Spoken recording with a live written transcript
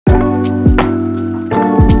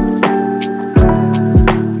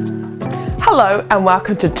Hello and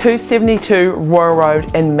welcome to 272 Royal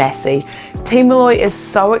Road in Massey. Team Molloy is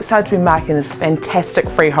so excited to be marketing this fantastic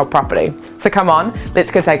freehold property. So come on,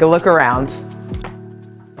 let's go take a look around.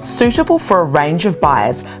 Suitable for a range of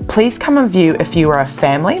buyers, please come and view if you are a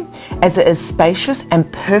family, as it is spacious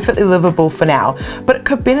and perfectly livable for now, but it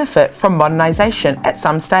could benefit from modernisation at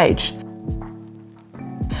some stage.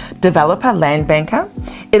 Developer Land Banker.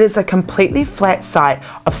 It is a completely flat site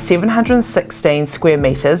of 716 square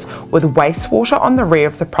metres with wastewater on the rear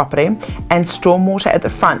of the property and stormwater at the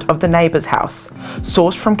front of the neighbour's house,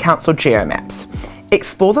 sourced from council geomaps.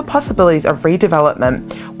 Explore the possibilities of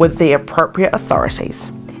redevelopment with the appropriate authorities.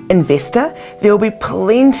 Investor, there will be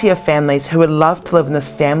plenty of families who would love to live in this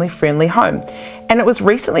family-friendly home, and it was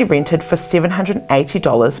recently rented for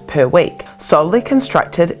 $780 per week. Solidly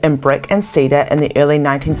constructed in brick and cedar in the early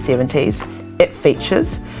 1970s, it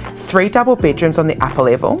features 3 double bedrooms on the upper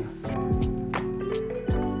level,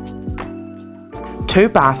 2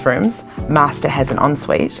 bathrooms, master has an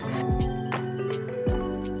ensuite,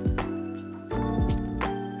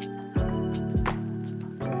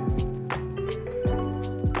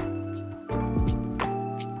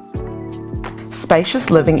 spacious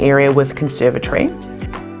living area with conservatory,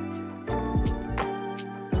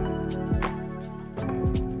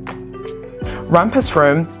 rumpus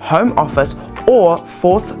room, home office or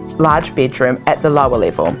 4th large bedroom at the lower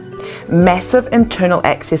level, massive internal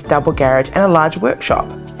access double garage and a large workshop,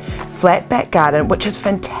 flat back garden which is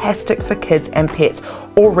fantastic for kids and pets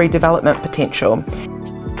or redevelopment potential,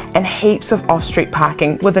 and heaps of off-street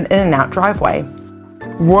parking with an in and out driveway.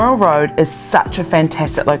 Royal Road is such a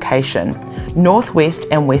fantastic location. Northwest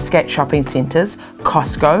and Westgate shopping centres,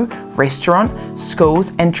 Costco, restaurant,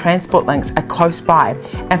 schools and transport links are close by,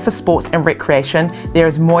 and for sports and recreation there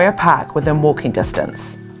is Moya Park within walking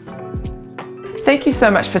distance. Thank you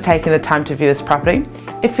so much for taking the time to view this property.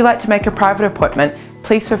 If you'd like to make a private appointment,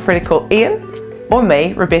 please feel free to call Ian or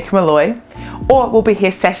me, Rebecca Molloy, or we'll be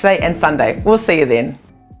here Saturday and Sunday. We'll see you then.